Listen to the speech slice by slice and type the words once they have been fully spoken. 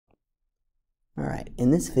All right, in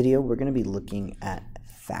this video we're going to be looking at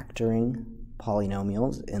factoring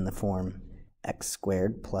polynomials in the form x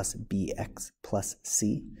squared plus bx plus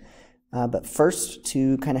c. But first,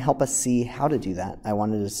 to kind of help us see how to do that, I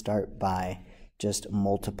wanted to start by just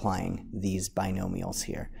multiplying these binomials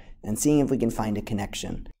here and seeing if we can find a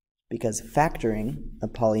connection. Because factoring a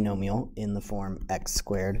polynomial in the form x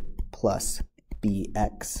squared plus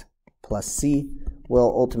bx plus c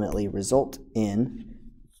will ultimately result in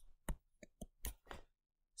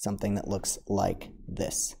something that looks like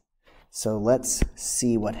this. So let's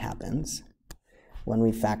see what happens when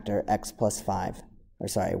we factor x plus 5, or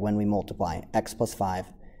sorry, when we multiply x plus 5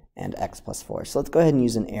 and x plus 4. So let's go ahead and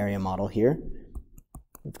use an area model here.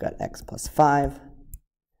 We've got x plus 5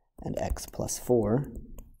 and x plus 4.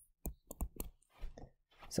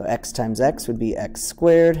 So x times x would be x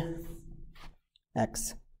squared,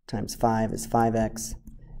 x times 5 is 5x,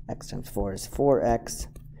 x times 4 is 4x,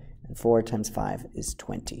 and 4 times 5 is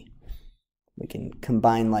 20. We can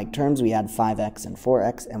combine like terms. We add 5x and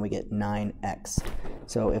 4x, and we get 9x.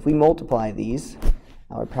 So if we multiply these,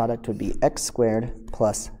 our product would be x squared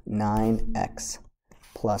plus 9x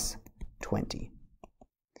plus 20.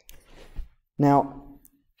 Now,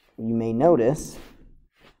 you may notice,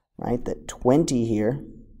 right, that 20 here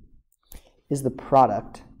is the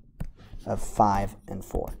product of 5 and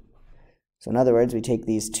 4. So in other words, we take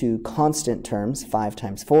these two constant terms, 5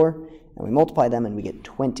 times 4, and we multiply them and we get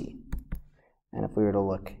 20. And if we were to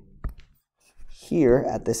look here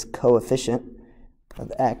at this coefficient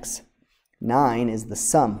of x, 9 is the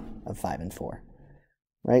sum of 5 and 4.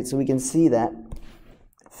 Right? So we can see that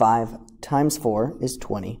 5 times 4 is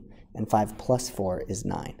 20, and 5 plus 4 is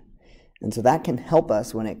 9. And so that can help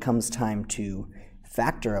us when it comes time to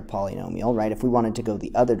factor a polynomial, right? If we wanted to go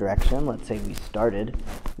the other direction, let's say we started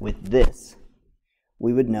with this,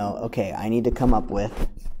 we would know, okay, I need to come up with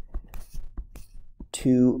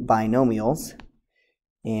two binomials,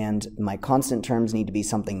 and my constant terms need to be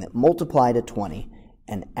something that multiply to 20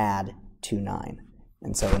 and add to 9.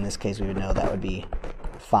 And so in this case, we would know that would be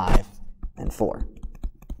 5 and 4.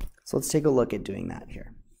 So let's take a look at doing that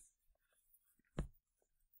here.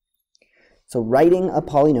 So writing a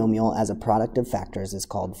polynomial as a product of factors is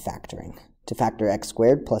called factoring. To factor x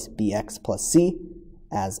squared plus bx plus c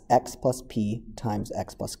as x plus p times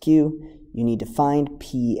x plus q, you need to find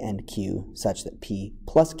p and q such that p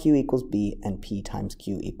plus q equals b and p times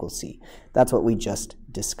q equals c. That's what we just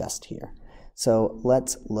discussed here. So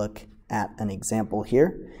let's look at an example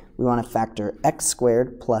here. We want to factor x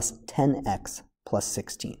squared plus 10x plus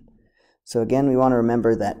 16. So again, we want to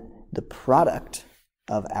remember that the product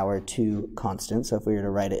of our two constants, so if we were to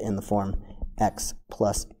write it in the form x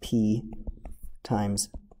plus p times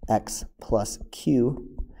x plus q,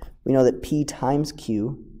 we know that p times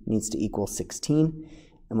q needs to equal 16,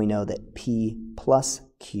 and we know that p plus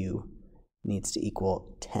q needs to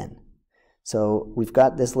equal 10. So we've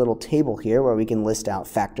got this little table here where we can list out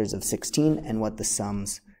factors of 16 and what the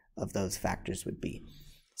sums of those factors would be.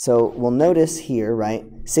 So we'll notice here, right,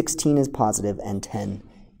 16 is positive and 10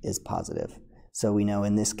 is positive. So we know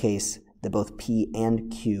in this case that both p and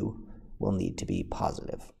q will need to be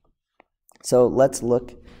positive. So let's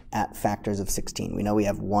look at factors of 16. We know we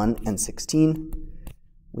have 1 and 16.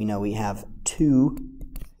 We know we have 2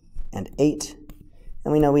 and 8.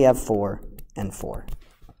 And we know we have 4 and 4.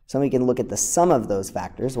 So we can look at the sum of those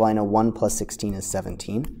factors. Well, I know 1 plus 16 is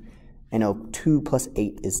 17. I know 2 plus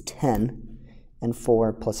 8 is 10. And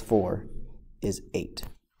 4 plus 4 is 8.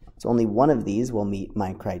 So only one of these will meet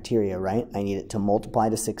my criteria, right? I need it to multiply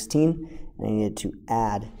to 16, and I need it to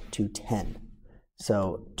add to 10.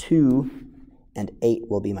 So 2 and 8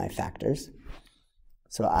 will be my factors.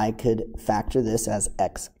 So I could factor this as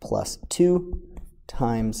x plus 2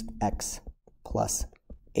 times x plus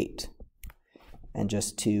 8. And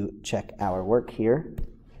just to check our work here,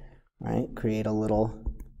 right, create a little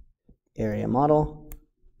area model.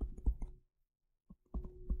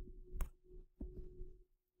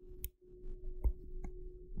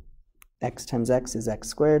 X times x is x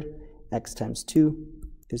squared, x times 2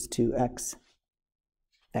 is 2x,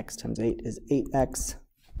 x times 8 is 8x,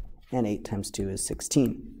 and 8 times 2 is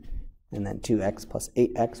 16. And then 2x plus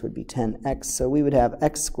 8x would be 10x, so we would have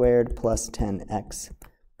x squared plus 10x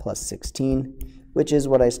plus 16, which is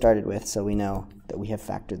what I started with, so we know that we have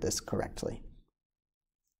factored this correctly.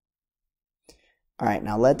 All right,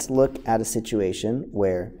 now let's look at a situation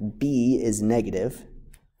where b is negative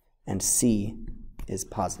and c is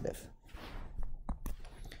positive.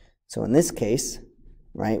 So in this case,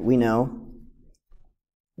 right, we know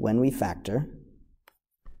when we factor,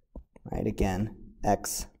 right, again,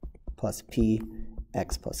 x plus p,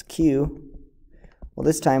 x plus q, Well,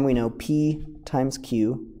 this time we know p times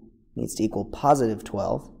q needs to equal positive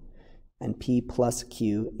 12, and p plus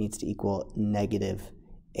q needs to equal negative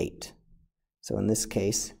 8. So in this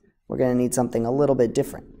case, we're going to need something a little bit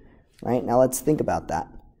different, right? Now let's think about that.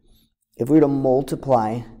 If we were to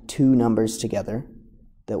multiply two numbers together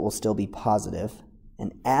that will still be positive,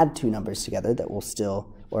 and add two numbers together that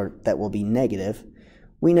will be negative,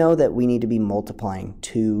 we know that we need to be multiplying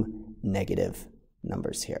two negative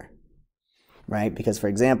numbers here, right? Because, for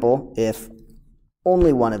example, if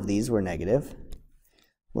only one of these were negative,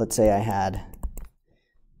 let's say I had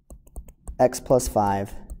x plus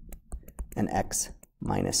 5 and x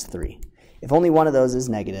minus 3. If only one of those is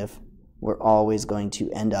negative, we're always going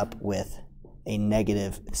to end up with a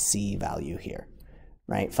negative c value here,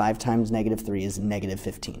 right? 5 times negative 3 is negative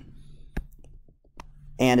 15.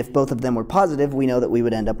 And if both of them were positive, we know that we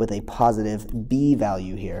would end up with a positive b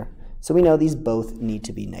value here. So we know these both need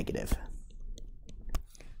to be negative.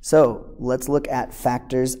 So let's look at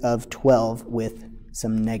factors of 12 with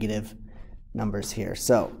some negative numbers here.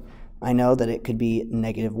 So I know that it could be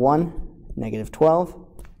negative 1, negative 12.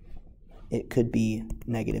 It could be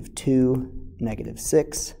negative 2, negative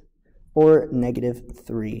 6, or negative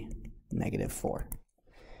 3, negative 4.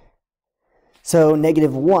 So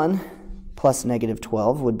negative 1 plus negative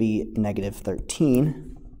 12 would be negative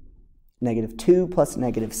 13. Negative 2 plus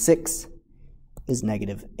negative 6 is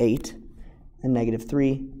negative 8. And negative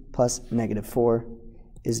 3 plus negative 4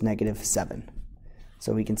 is negative 7.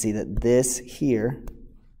 So we can see that this here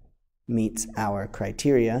meets our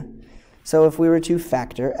criteria. So if we were to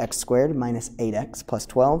factor x squared minus 8x plus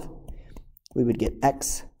 12, we would get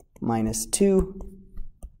x minus 2,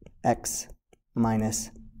 x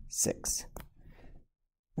minus 6.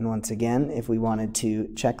 And once again, if we wanted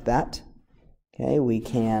to check that, okay, we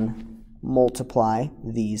can multiply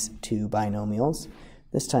these two binomials.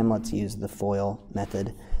 This time let's use the FOIL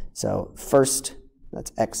method. So first,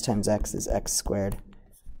 that's x times x is x squared.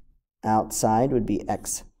 Outside would be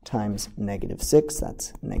x times negative 6,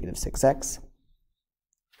 that's negative 6x.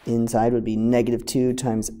 Inside would be negative 2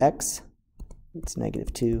 times x, it's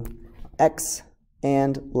negative 2x.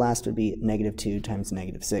 And last would be negative 2 times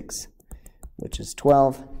negative 6, which is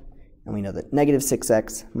 12. And we know that negative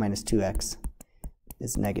 6x minus 2x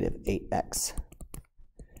is negative 8x.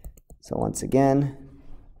 So once again,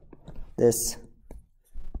 this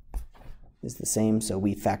is the same, so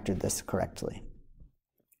we factored this correctly.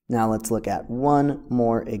 Now let's look at one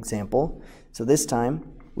more example. So this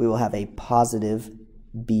time we will have a positive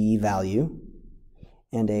b value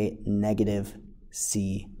and a negative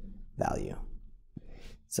c value.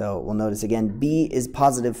 So we'll notice again, b is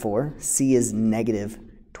positive 4, c is negative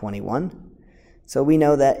 21. So we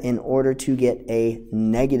know that in order to get a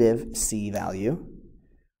negative c value,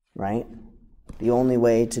 right, the only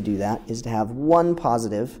way to do that is to have one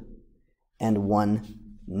positive and one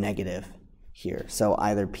negative here. So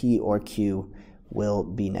either p or q will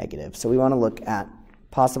be negative. So we want to look at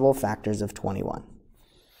possible factors of 21.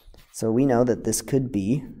 So we know that this could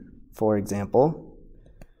be, for example,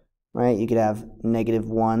 right, you could have negative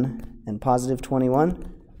 1 and positive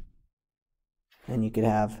 21, and you could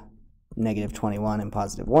have negative 21 and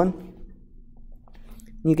positive 1.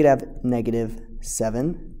 You could have negative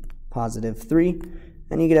 7, positive 3,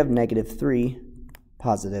 and you could have negative 3,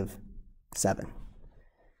 positive 7.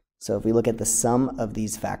 So if we look at the sum of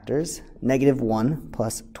these factors, negative 1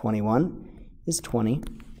 plus 21 is 20.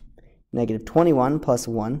 Negative 21 plus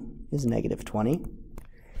 1 is negative 20.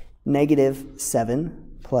 Negative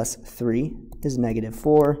 7 plus 3 is negative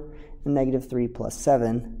 4. And negative 3 plus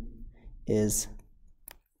 7 is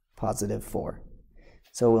positive 4.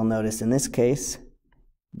 So we'll notice in this case,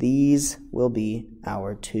 these will be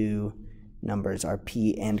our two numbers, our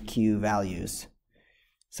p and q values.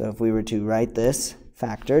 So if we were to write this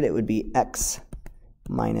factored, it would be x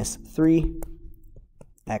minus 3,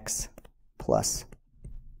 x plus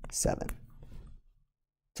 7.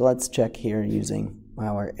 So let's check here using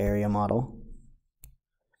our area model.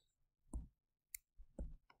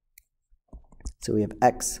 So we have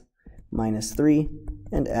x minus 3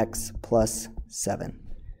 and x plus 7.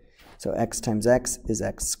 So x times x is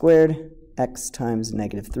x squared, x times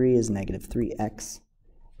negative 3 is negative 3x,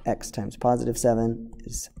 x times positive 7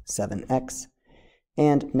 is 7x,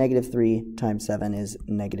 and negative 3 times 7 is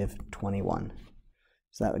negative 21.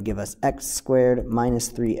 So that would give us x squared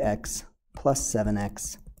minus 3x plus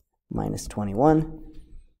 7x minus 21.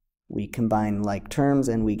 We combine like terms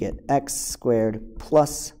and we get x squared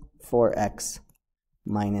plus 4x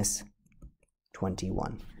minus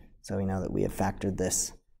 21. So we know that we have factored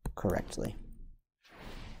this correctly.